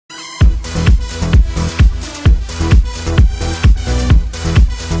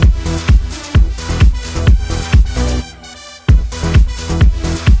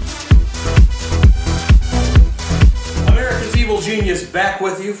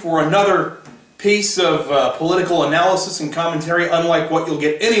for another piece of political analysis and commentary unlike what you'll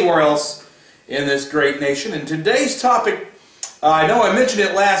get anywhere else in this great nation. And today's topic, I know I mentioned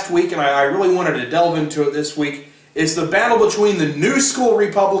it last week and I really wanted to delve into it this week, is the battle between the new school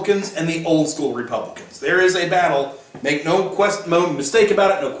Republicans and the old school Republicans. There is a battle, make no mistake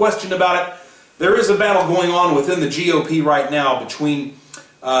about it, no question about it. There is a battle going on within the GOP right now between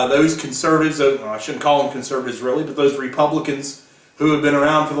those conservatives, well, I shouldn't call them conservatives really, but those Republicans who have been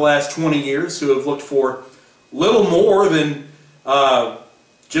around for the last 20 years, who have looked for little more than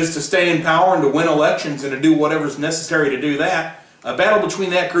just to stay in power and to win elections and to do whatever's necessary to do that. A battle between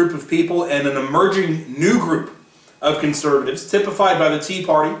that group of people and an emerging new group of conservatives, typified by the Tea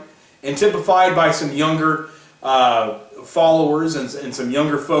Party and typified by some younger followers and some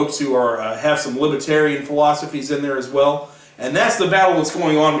younger folks who are have some libertarian philosophies in there as well. And that's the battle that's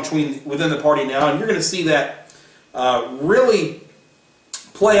going on within the party now, and you're going to see that really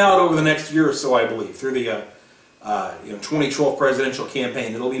play out over the next year or so, I believe, through the 2012 presidential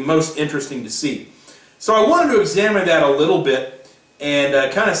campaign. It'll be most interesting to see. So I wanted to examine that a little bit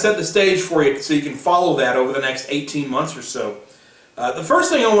and kind of set the stage for you so you can follow that over the next 18 months or so. The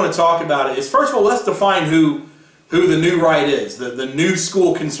first thing I want to talk about is, first of all, let's define who the new right is, the new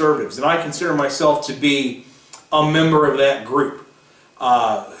school conservatives. And I consider myself to be a member of that group.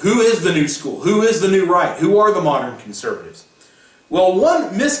 Who is the new school? Who is the new right? Who are the modern conservatives? Well,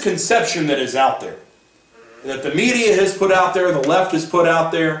 one misconception that is out there, that the media has put out there, the left has put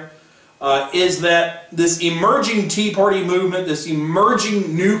out there, is that this emerging Tea Party movement, this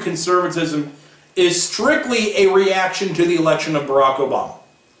emerging new conservatism, is strictly a reaction to the election of Barack Obama.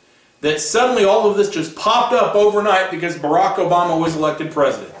 That suddenly all of this just popped up overnight because Barack Obama was elected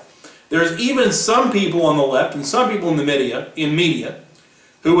president. There's even some people on the left and some people in the media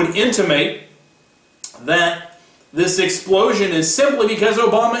who would intimate that this explosion is simply because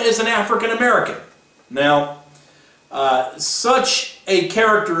Obama is an African American. Now, such a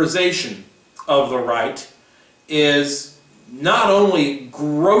characterization of the right is not only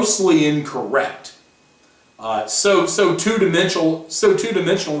grossly incorrect, so two-dimensional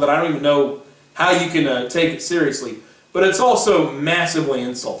that I don't even know how you can take it seriously, but it's also massively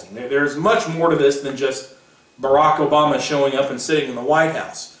insulting. There's much more to this than just Barack Obama showing up and sitting in the White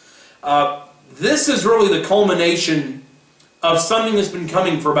House. This is really the culmination of something that's been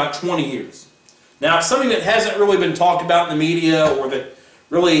coming for about 20 years. Now, it's something that hasn't really been talked about in the media or that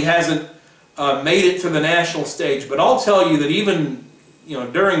really hasn't made it to the national stage, but I'll tell you that even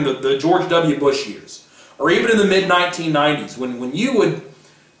during the George W. Bush years, or even in the mid-1990s, when you would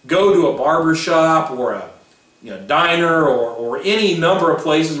go to a barber shop or a diner or any number of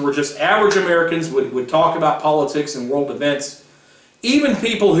places where just average Americans would talk about politics and world events, even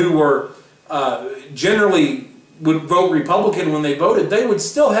people who were generally would vote Republican when they voted, they would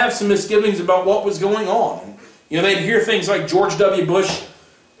still have some misgivings about what was going on. They'd hear things like George W. Bush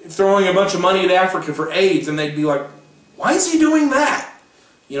throwing a bunch of money at Africa for AIDS, and they'd be like, why is he doing that?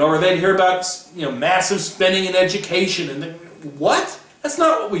 Or they'd hear about massive spending in education, and what? That's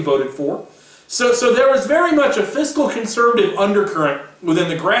not what we voted for. So there was very much a fiscal conservative undercurrent within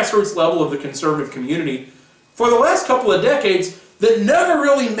the grassroots level of the conservative community for the last couple of decades that never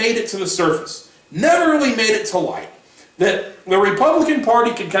really made it to the surface, never really made it to light. That the Republican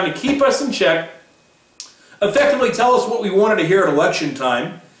Party could kind of keep us in check, effectively tell us what we wanted to hear at election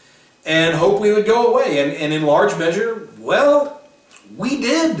time, and hope we would go away. And in large measure, well, we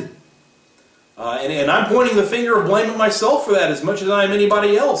did. And I'm pointing the finger of blame at myself for that as much as I am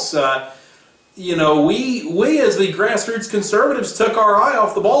anybody else. We as the grassroots conservatives took our eye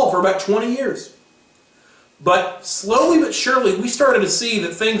off the ball for about 20 years. But slowly but surely we started to see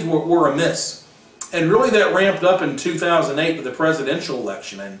that things were amiss. And really that ramped up in 2008 with the presidential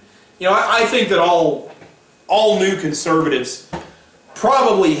election. And I think that all new conservatives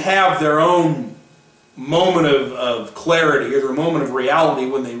probably have their own moment of clarity or their moment of reality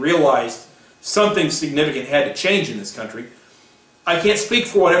when they realized something significant had to change in this country. I can't speak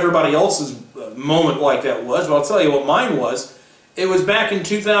for what everybody else's moment like that was, but I'll tell you what mine was. It was back in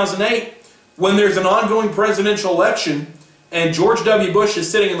 2008 when there's an ongoing presidential election and George W. Bush is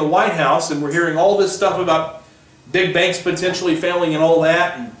sitting in the White House and we're hearing all this stuff about big banks potentially failing and all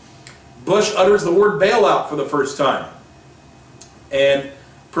that, and Bush utters the word bailout for the first time and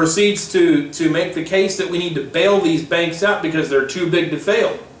proceeds to make the case that we need to bail these banks out because they're too big to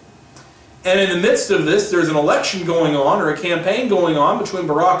fail. And in the midst of this, there's an election going on, or a campaign going on, between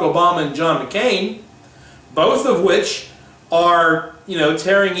Barack Obama and John McCain, both of which are,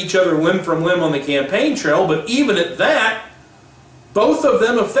 tearing each other limb from limb on the campaign trail, but even at that, both of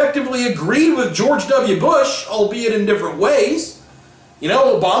them effectively agreed with George W. Bush, albeit in different ways, You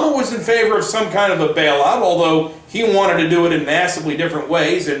know, Obama was in favor of some kind of a bailout, although he wanted to do it in massively different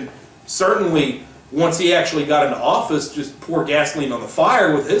ways, and certainly once he actually got into office, just pour gasoline on the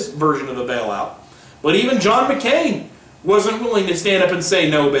fire with his version of a bailout. But even John McCain wasn't willing to stand up and say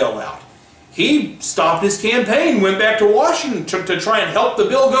no bailout. He stopped his campaign, went back to Washington to try and help the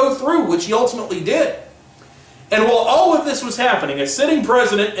bill go through, which he ultimately did. And while all of this was happening, a sitting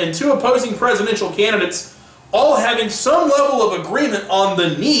president and two opposing presidential candidates all having some level of agreement on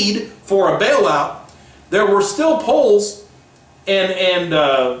the need for a bailout, there were still polls and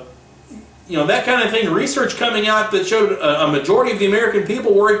you know, that kind of thing, research coming out that showed a majority of the American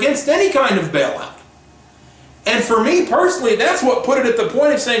people were against any kind of bailout. And for me personally, that's what put it at the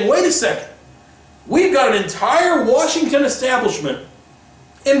point of saying, wait a second, we've got an entire Washington establishment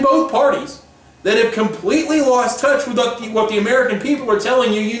in both parties that have completely lost touch with what the American people are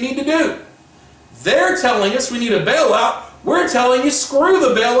telling you need to do. They're telling us we need a bailout. We're telling you screw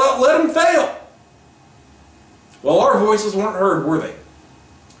the bailout, let them fail. Well, our voices weren't heard, were they?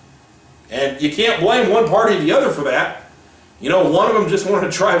 And you can't blame one party or the other for that. You know, one of them just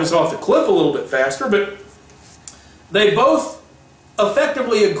wanted to drive us off the cliff a little bit faster, but they both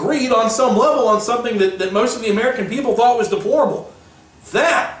effectively agreed on some level on something that most of the American people thought was deplorable.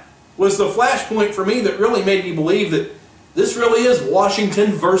 That was the flashpoint for me that really made me believe that this really is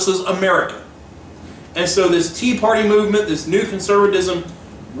Washington versus America. And so this Tea Party movement, this new conservatism,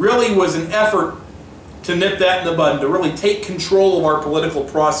 really was an effort to nip that in the bud, to really take control of our political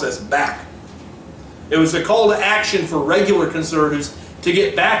process back. It was a call to action for regular conservatives to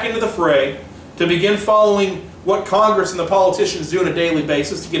get back into the fray, to begin following what Congress and the politicians do on a daily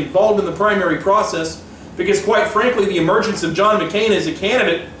basis, to get involved in the primary process, because quite frankly, the emergence of John McCain as a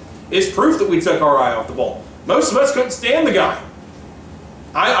candidate is proof that we took our eye off the ball. Most of us couldn't stand the guy.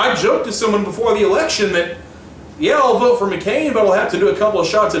 I joked to someone before the election that, yeah, I'll vote for McCain, but I'll have to do a couple of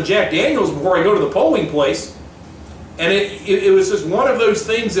shots of Jack Daniels before I go to the polling place. And it was just one of those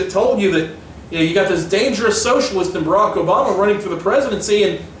things that told you that, you know, you got this dangerous socialist in Barack Obama running for the presidency,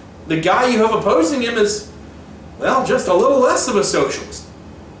 and the guy you have opposing him is, well, just a little less of a socialist.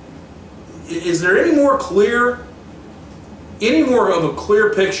 Is there any more of a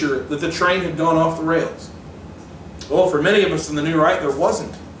clear picture that the train had gone off the rails? Well, for many of us in the New Right, there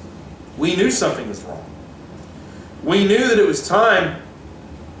wasn't. We knew something was wrong. We knew that it was time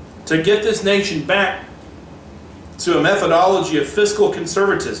to get this nation back to a methodology of fiscal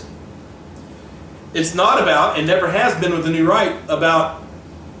conservatism. It's not about, and never has been with the New Right, about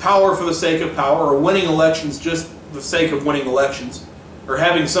power for the sake of power, or winning elections just for the sake of winning elections, or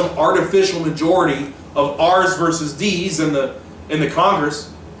having some artificial majority of R's versus D's in the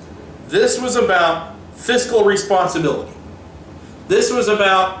Congress. This was about fiscal responsibility. This was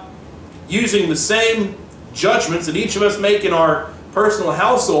about using the same judgments that each of us make in our personal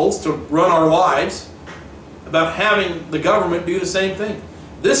households to run our lives, about having the government do the same thing.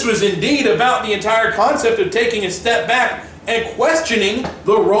 This was indeed about the entire concept of taking a step back and questioning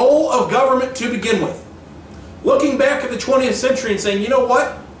the role of government to begin with. Looking back at the 20th century and saying, you know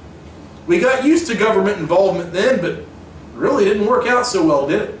what? We got used to government involvement then, but it really didn't work out so well,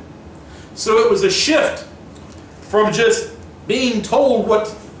 did it? So it was a shift from just being told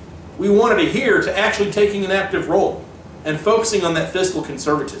what we wanted to hear to actually taking an active role and focusing on that fiscal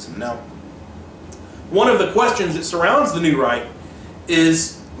conservatism. Now, one of the questions that surrounds the New Right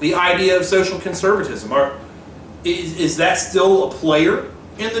is the idea of social conservatism. Is that still a player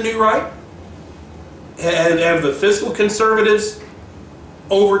in the New Right? Have the fiscal conservatives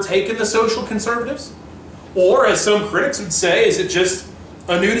overtaken the social conservatives? Or, as some critics would say, is it just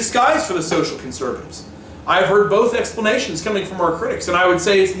a new disguise for the social conservatives? I've heard both explanations coming from our critics, and I would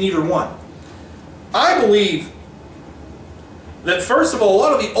say it's neither one. I believe that, first of all, a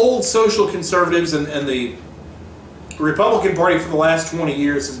lot of the old social conservatives and the Republican Party for the last 20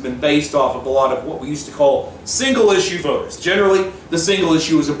 years has been based off of a lot of what we used to call single-issue voters. Generally, the single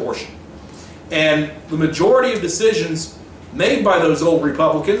issue is abortion. And the majority of decisions made by those old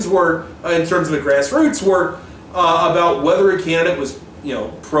Republicans were, in terms of the grassroots, were about whether a candidate was, you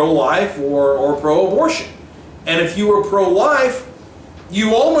know, pro-life or pro-abortion. And if you were pro-life,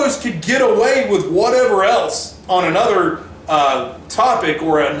 you almost could get away with whatever else on another topic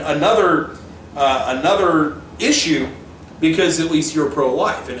or another issue, because at least you're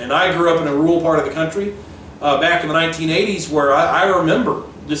pro-life. And I grew up in a rural part of the country back in the 1980s where I remember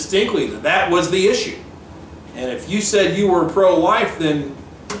distinctly that was the issue. And if you said you were pro-life, then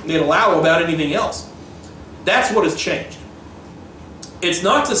they'd allow about anything else. That's what has changed. It's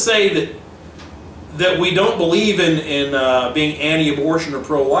not to say that we don't believe in being anti-abortion or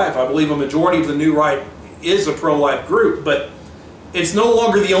pro-life. I believe a majority of the New Right is a pro-life group, but it's no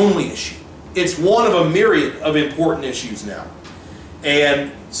longer the only issue. It's one of a myriad of important issues now.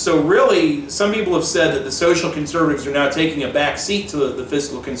 And so really, some people have said that the social conservatives are now taking a back seat to the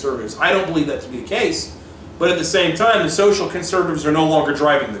fiscal conservatives. I don't believe that to be the case. But at the same time, the social conservatives are no longer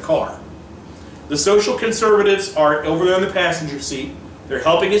driving the car. The social conservatives are over there in the passenger seat. They're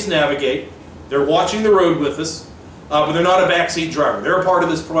helping us navigate. They're watching the road with us. But they're not a backseat driver. They're a part of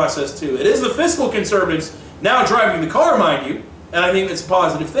this process too. It is the fiscal conservatives now driving the car, mind you, and I think that's a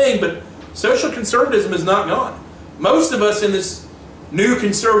positive thing, but social conservatism is not gone. Most of us in this new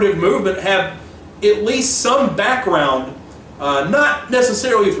conservative movement have at least some background, not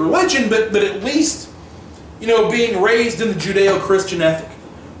necessarily with religion, but at least, you know, being raised in the Judeo-Christian ethic.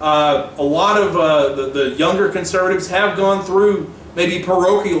 A lot of the younger conservatives have gone through maybe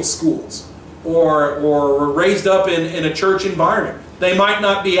parochial schools or were raised up in a church environment. They might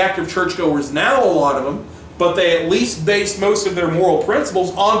not be active churchgoers now, a lot of them, but they at least base most of their moral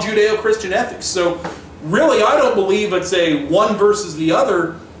principles on Judeo-Christian ethics. So really, I don't believe it's a one versus the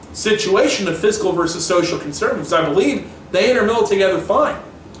other situation of fiscal versus social conservatives. I believe they intermingle together fine.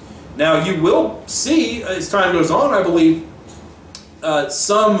 Now, you will see, as time goes on, I believe,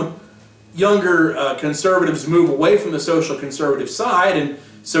 some younger conservatives move away from the social conservative side, and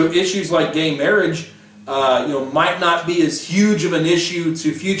so issues like gay marriage might not be as huge of an issue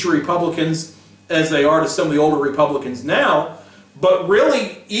to future Republicans as they are to some of the older Republicans now. But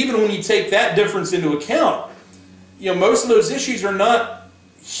really, even when you take that difference into account, most of those issues are not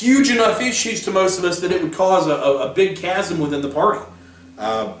huge enough issues to most of us that it would cause a big chasm within the party.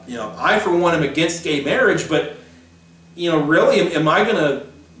 I, for one, am against gay marriage, but, really, am I going to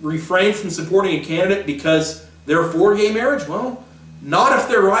refrain from supporting a candidate because they're for gay marriage? Well, not if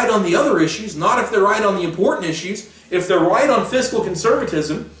they're right on the other issues, not if they're right on the important issues. If they're right on fiscal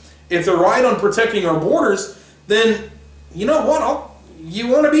conservatism, if they're right on protecting our borders, then, you know what, you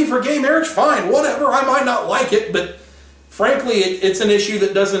want to be for gay marriage? Fine, whatever, I might not like it, but frankly, it's an issue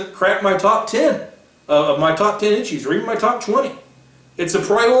that doesn't crack my top 10 of my top 10 issues, or even my top 20. It's a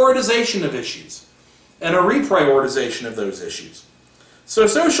prioritization of issues and a reprioritization of those issues. So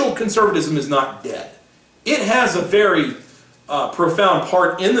social conservatism is not dead. It has a very profound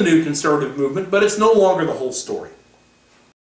part in the new conservative movement, but it's no longer the whole story.